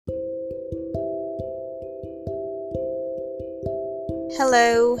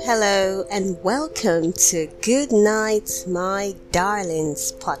Hello, and welcome to Good Night, My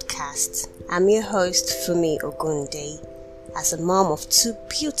Darlings podcast. I'm your host, Fumi Ogunde. As a mom of two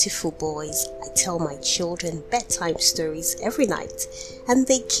beautiful boys, I tell my children bedtime stories every night, and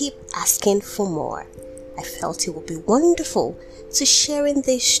they keep asking for more. I felt it would be wonderful to sharing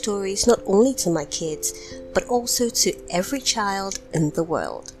these stories not only to my kids, but also to every child in the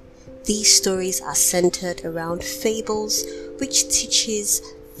world. These stories are centered around fables, which teaches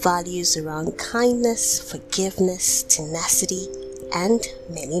values around kindness, forgiveness, tenacity, and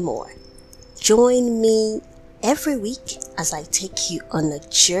many more. Join me every week as I take you on a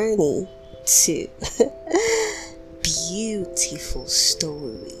journey to beautiful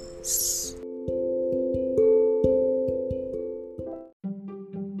stories.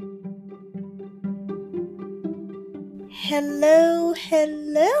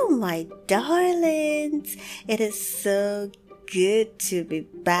 Hello, my darlings. It is so good to be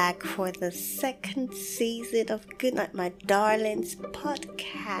back for the second season of Good Night, My Darlings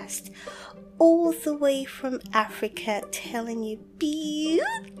podcast, all the way from Africa, telling you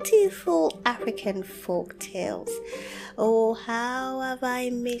beautiful African folk tales. Oh, how have I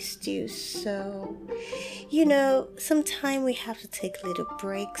missed you so? Sometimes we have to take a little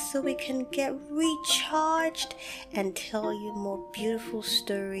break so we can get recharged and tell you more beautiful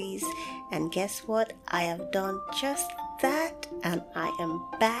stories. And guess what? I have done just that, and I am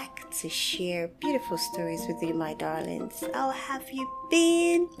back to share beautiful stories with you, my darlings. How have you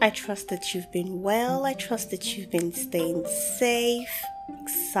been? I trust that you've been well. I trust that you've been staying safe.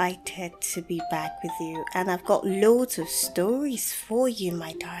 Excited to be back with you, and I've got loads of stories for you,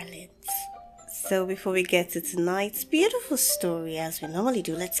 my darlings. So before we get to tonight's beautiful story, as we normally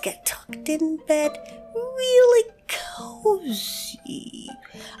do, let's get tucked in bed really cozy.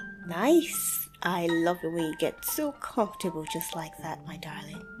 Nice. I love it when you get so comfortable just like that, my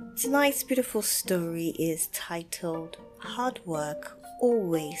darling. Tonight's beautiful story is titled Hard Work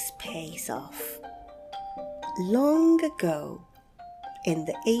Always Pays Off. Long ago, in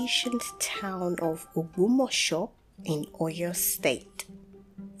the ancient town of Ogumosho in Oyo State,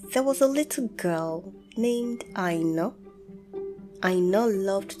 there was a little girl named Aino. Aino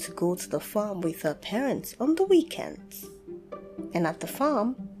loved to go to the farm with her parents on the weekends. And at the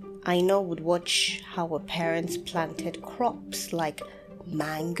farm, Aino would watch how her parents planted crops like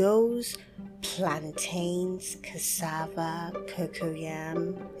mangoes, plantains, cassava,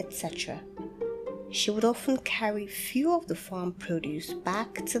 cocoyam, etc. She would often carry few of the farm produce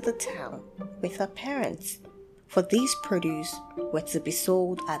back to the town with her parents, for these produce were to be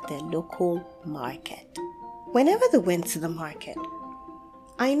sold at their local market. Whenever they went to the market,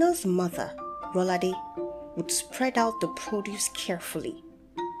 Aino's mother, Rolade, would spread out the produce carefully,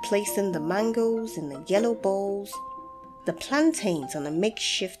 placing the mangoes in the yellow bowls, the plantains on a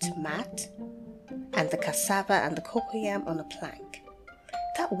makeshift mat, and the cassava and the cocoyam on a plank.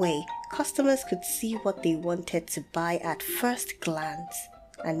 That way, customers could see what they wanted to buy at first glance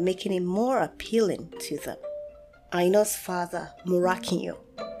and making it more appealing to them. Aino's father, Murakinyo,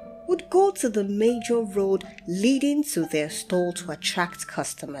 would go to the major road leading to their stall to attract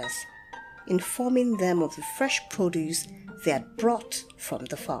customers, informing them of the fresh produce they had brought from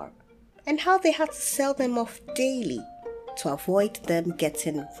the farm and how they had to sell them off daily to avoid them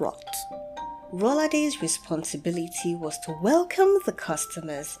getting rot. Rolade's responsibility was to welcome the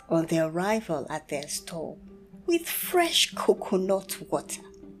customers on their arrival at their stall with fresh coconut water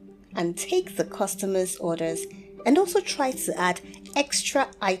and take the customers' orders and also try to add extra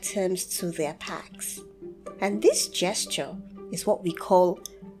items to their packs. And this gesture is what we call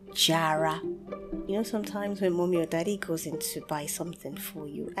jara. Sometimes when mommy or daddy goes in to buy something for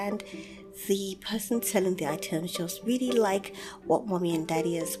you and the person selling the items just really like what mommy and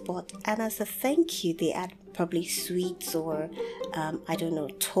daddy has bought, and as a thank you they add probably sweets or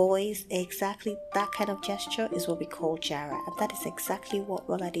toys. Exactly that kind of gesture is what we call jara, and that is exactly what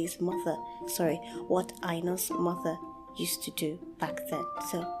what Aino's mother used to do back then.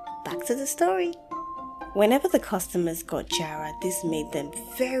 So back to the story. Whenever the customers got jara, this made them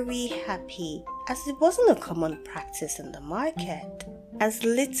very happy, as it wasn't a common practice in the market. As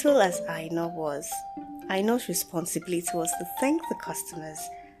little as Aino was, Aino's responsibility was to thank the customers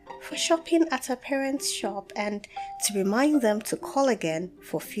for shopping at her parents' shop and to remind them to call again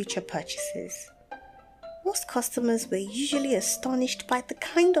for future purchases. Most customers were usually astonished by the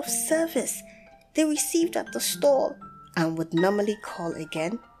kind of service they received at the stall and would normally call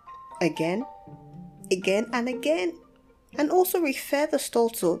again, and also refer the stall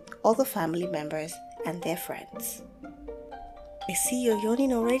to other family members and their friends. I see you're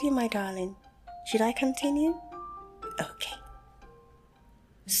yawning already, my darling. Should I continue? Okay.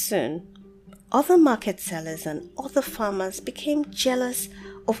 Soon, other market sellers and other farmers became jealous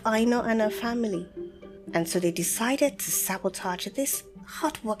of Aino and her family, and so they decided to sabotage this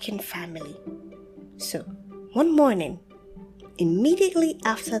hardworking family. So, one morning, immediately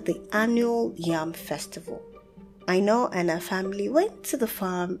after the annual Yam Festival, Aino and her family went to the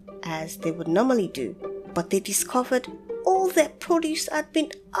farm as they would normally do, but they discovered all their produce had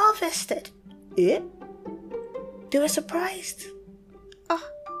been harvested. They were surprised.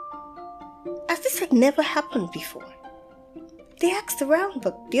 As this had never happened before. They asked around,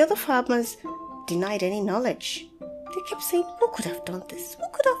 but the other farmers denied any knowledge. They kept saying, who could have done this? Who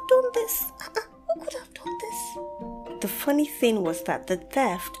could have done this? Who could have done this? The funny thing was that the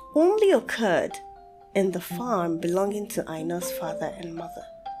theft only occurred in the farm belonging to Aino's father and mother.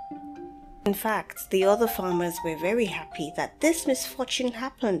 In fact, the other farmers were very happy that this misfortune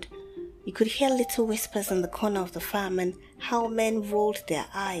happened. You could hear little whispers in the corner of the farm and how men rolled their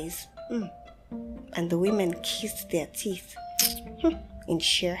eyes. And the women kissed their teeth in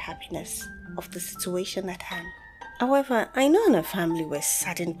sheer happiness of the situation at hand. However, Aino and her family were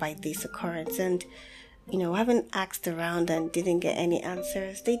saddened by this occurrence and, having asked around and didn't get any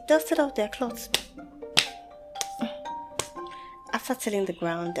answers, they dusted off their clothes after tilling the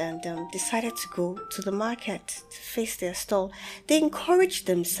ground and decided to go to the market to face their stall. They encouraged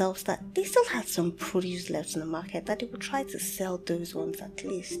themselves that they still had some produce left in the market, that they would try to sell those ones at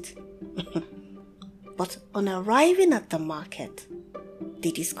least. But on arriving at the market,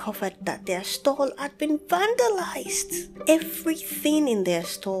 they discovered that their stall had been vandalized. Everything in their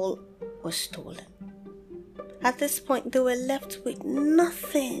stall was stolen. At this point, they were left with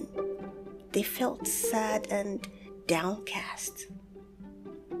nothing. They felt sad and downcast.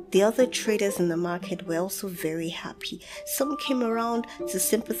 The other traders in the market were also very happy. Some came around to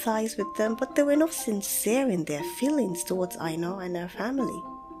sympathize with them, but they were not sincere in their feelings towards Aino and her family.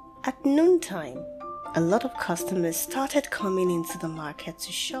 At noontime, a lot of customers started coming into the market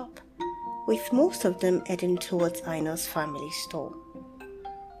to shop, with most of them heading towards Aino's family store.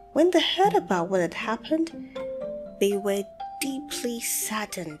 When they heard about what had happened, they were deeply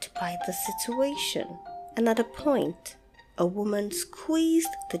saddened by the situation, and at a point, a woman squeezed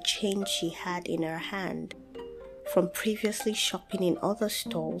the change she had in her hand from previously shopping in other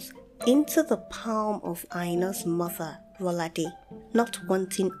stalls into the palm of Aino's mother, Rolade, not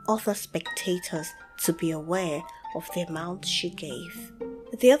wanting other spectators to be aware of the amount she gave.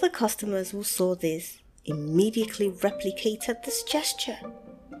 The other customers who saw this immediately replicated this gesture,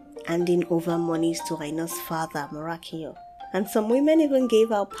 handing over monies to Aino's father, Morakinyo, and some women even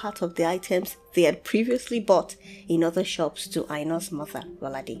gave out part of the items they had previously bought in other shops to Aino's mother,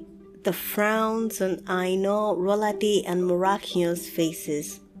 Rolade. The frowns on Aino, Rolade, and Morakinyo's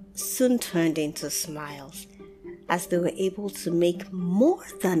faces soon turned into smiles, as they were able to make more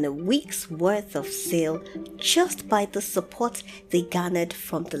than a week's worth of sale just by the support they garnered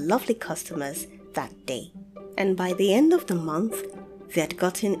from the lovely customers that day. And by the end of the month, they had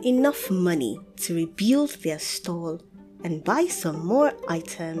gotten enough money to rebuild their stall and buy some more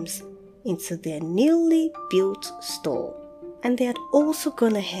items into their newly built store. And they had also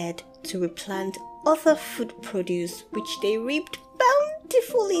gone ahead to replant other food produce which they reaped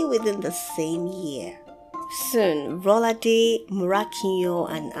bountifully within the same year. Soon, Rolade, Morakinyo,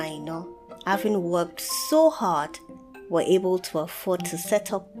 and Aino, having worked so hard, were able to afford to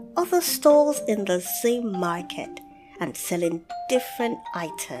set up other stalls in the same market and selling different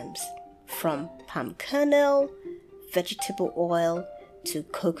items, from palm kernel, vegetable oil, to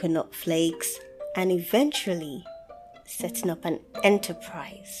coconut flakes, and eventually setting up an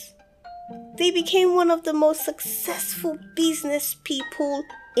enterprise. They became one of the most successful business people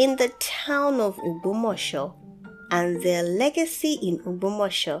in the town of Ogbomoso, and their legacy in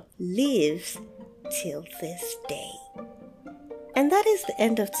Ogbomoso lives till this day. And that is the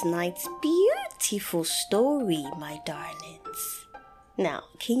end of tonight's beautiful story, my darlings. Now,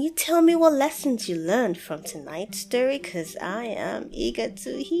 can you tell me what lessons you learned from tonight's story? Because I am eager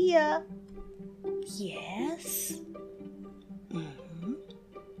to hear. Yes?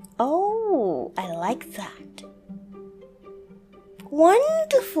 Oh, I like that.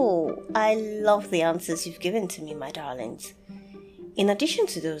 Wonderful! I love the answers you've given to me, my darlings. In addition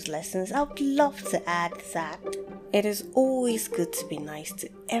to those lessons, I would love to add that it is always good to be nice to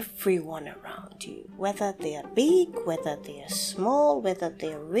everyone around you, whether they are big, whether they are small, whether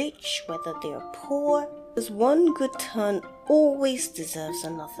they are rich, whether they are poor. Because one good turn always deserves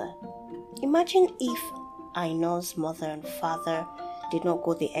another. Imagine if Aino's mother and father did not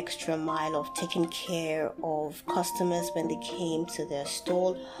go the extra mile of taking care of customers when they came to their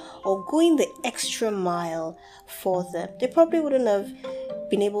stall, or going the extra mile for them. They probably wouldn't have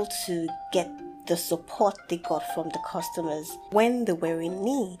been able to get the support they got from the customers when they were in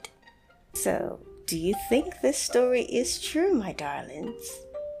need. So, do you think this story is true, my darlings?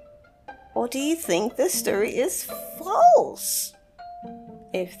 Or do you think this story is false?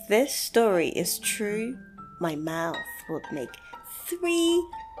 If this story is true, my mouth would make 3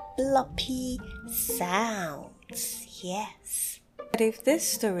 bloppy sounds. Yes. But if this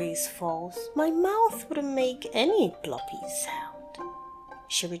story is false, my mouth wouldn't make any bloppy sound.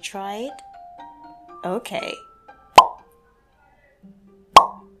 Should we try it? Okay.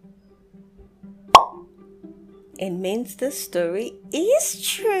 It means the story is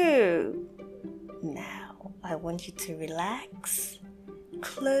true. Now, I want you to relax,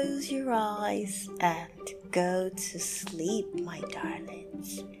 close your eyes, and go to sleep, my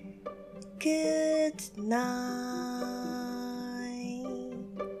darlings. Good night.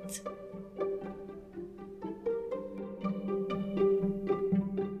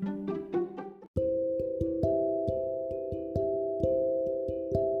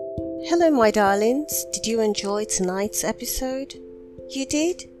 Hello, my darlings. Did you enjoy tonight's episode? You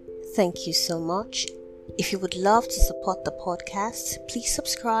did? Thank you so much. If you would love to support the podcast, please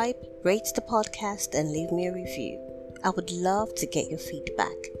subscribe, rate the podcast, and leave me a review. I would love to get your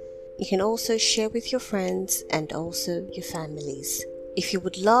feedback. You can also share with your friends and also your families. If you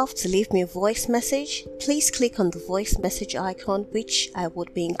would love to leave me a voice message, please click on the voice message icon, which I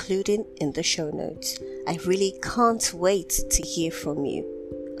would be including in the show notes. I really can't wait to hear from you.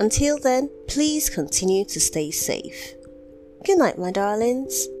 Until then, please continue to stay safe. Good night, my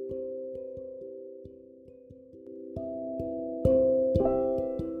darlings.